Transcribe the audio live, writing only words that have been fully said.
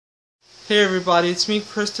Hey everybody, it's me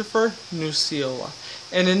Christopher, Nuciola,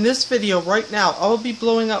 and in this video right now I will be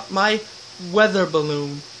blowing up my weather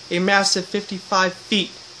balloon, a massive 55 feet.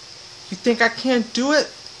 You think I can't do it?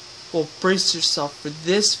 Well, brace yourself for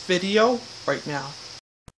this video right now.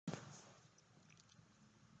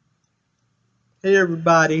 Hey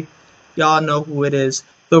everybody, y'all know who it is,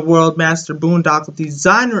 the World Master Boondoggle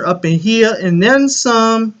Designer up in here and then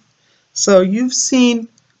some. So you've seen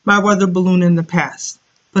my weather balloon in the past.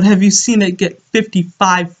 But have you seen it get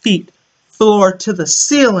 55 feet, floor to the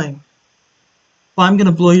ceiling? Well, I'm going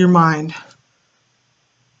to blow your mind.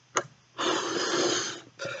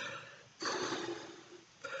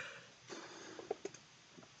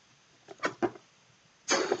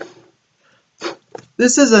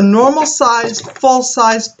 This is a normal size, full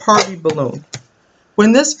size party balloon.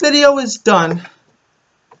 When this video is done,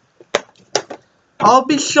 I'll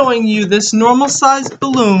be showing you this normal size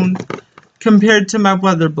balloon compared to my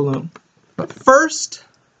weather balloon. But first,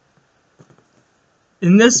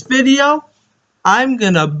 in this video, I'm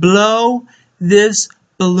gonna blow this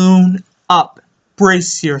balloon up.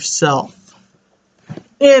 Brace yourself.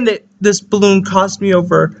 And this balloon cost me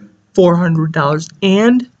over $400,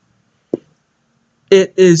 and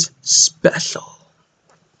it is special.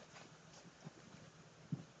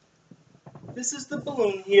 This is the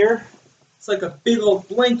balloon here. It's like a big old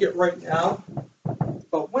blanket right now.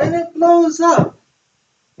 But when it blows up,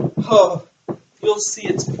 oh, you'll see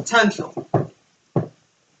its potential. Here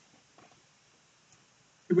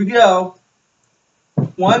we go.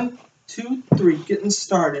 1, 2, 3, getting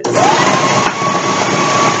started.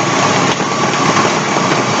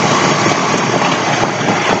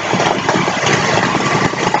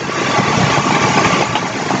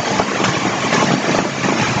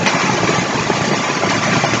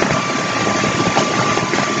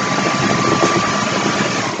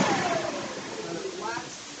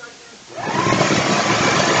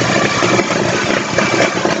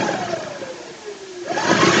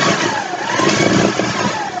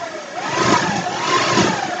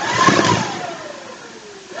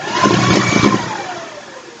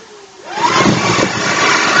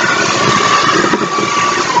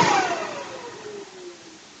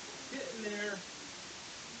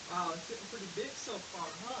 Wow, it's getting pretty big so far,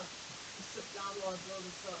 huh? Let's sit down while I blow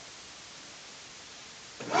this up.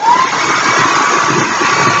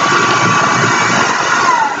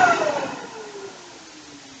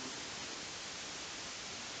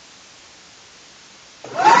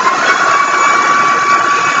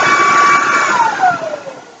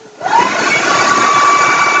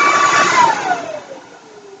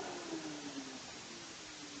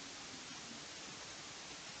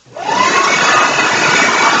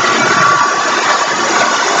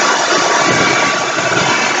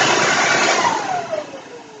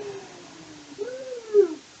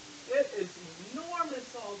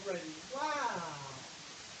 Already. Wow!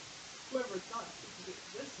 Whoever thought you could get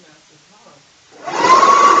this massive, huh?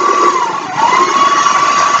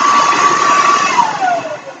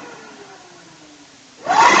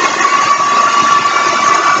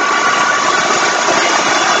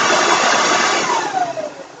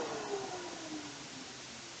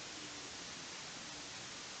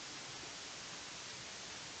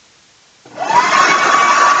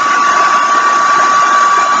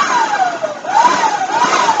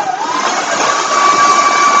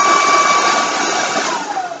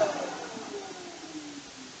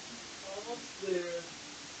 There.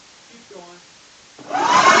 Keep going.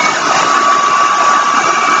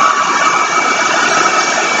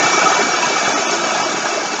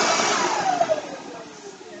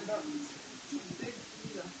 Stand up. It's too big for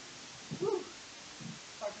me to. Whew.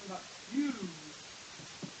 Talking about huge.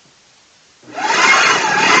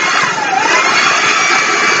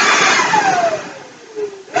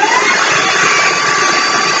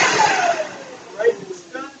 Alright, it's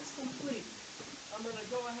done. It's complete. I'm going to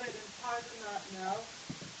go ahead and tie the knot now.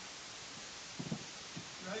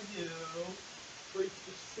 Right here. Break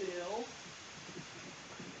the sail.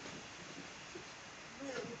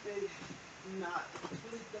 Really big knot. It's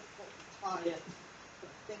really difficult to tie it. But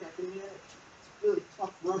I think I can get it. It's really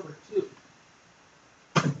tough rubber too.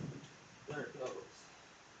 There it goes.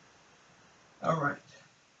 Alright.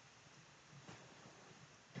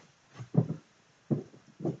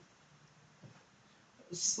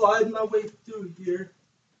 Slide my way through here.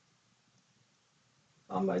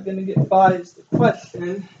 How am I going to get by is the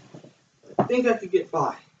question. I think I could get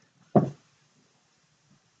by.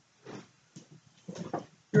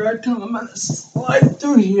 Here I come. I'm going to slide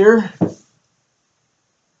through here.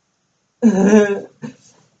 Damn.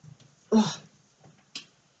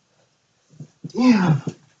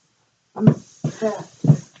 I'm fat.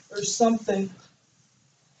 or something.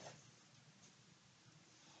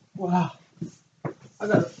 Wow. I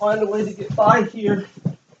gotta find a way to get by here.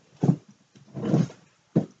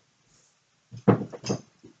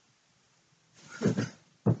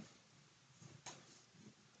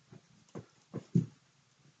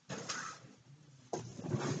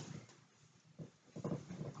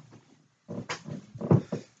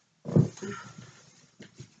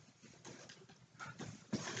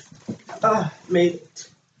 Ah, made it.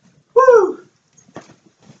 Woo!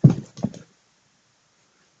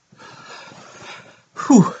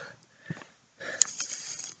 Whew.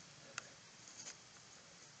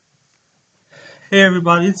 Hey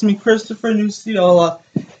everybody, it's me, Christopher Nuciola,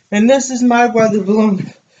 and this is my weather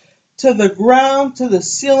balloon. To the ground, to the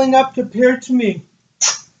ceiling up compared to me.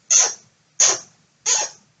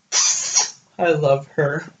 I love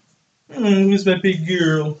her. Who's my big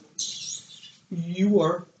girl? You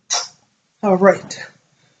are. Alright.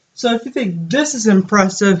 So if you think this is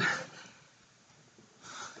impressive,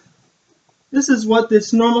 this is what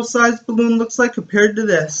this normal sized balloon looks like compared to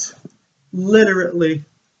this. Literally.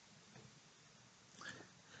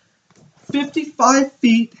 55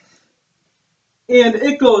 feet, and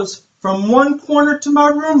it goes from one corner to my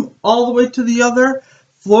room all the way to the other,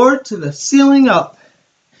 floor to the ceiling up.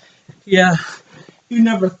 Yeah, you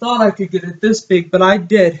never thought I could get it this big, but I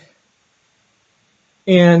did.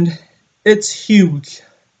 And it's huge.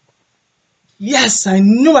 Yes, I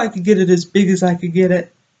knew I could get it as big as I could get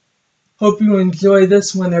it. Hope you enjoy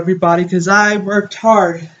this one, everybody, because I worked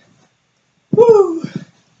hard. Woo!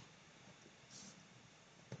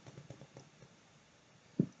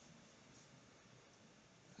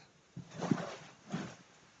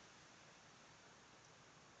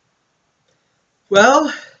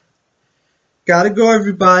 Well, gotta go,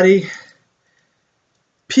 everybody.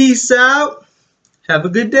 Peace out. Have a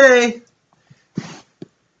good day.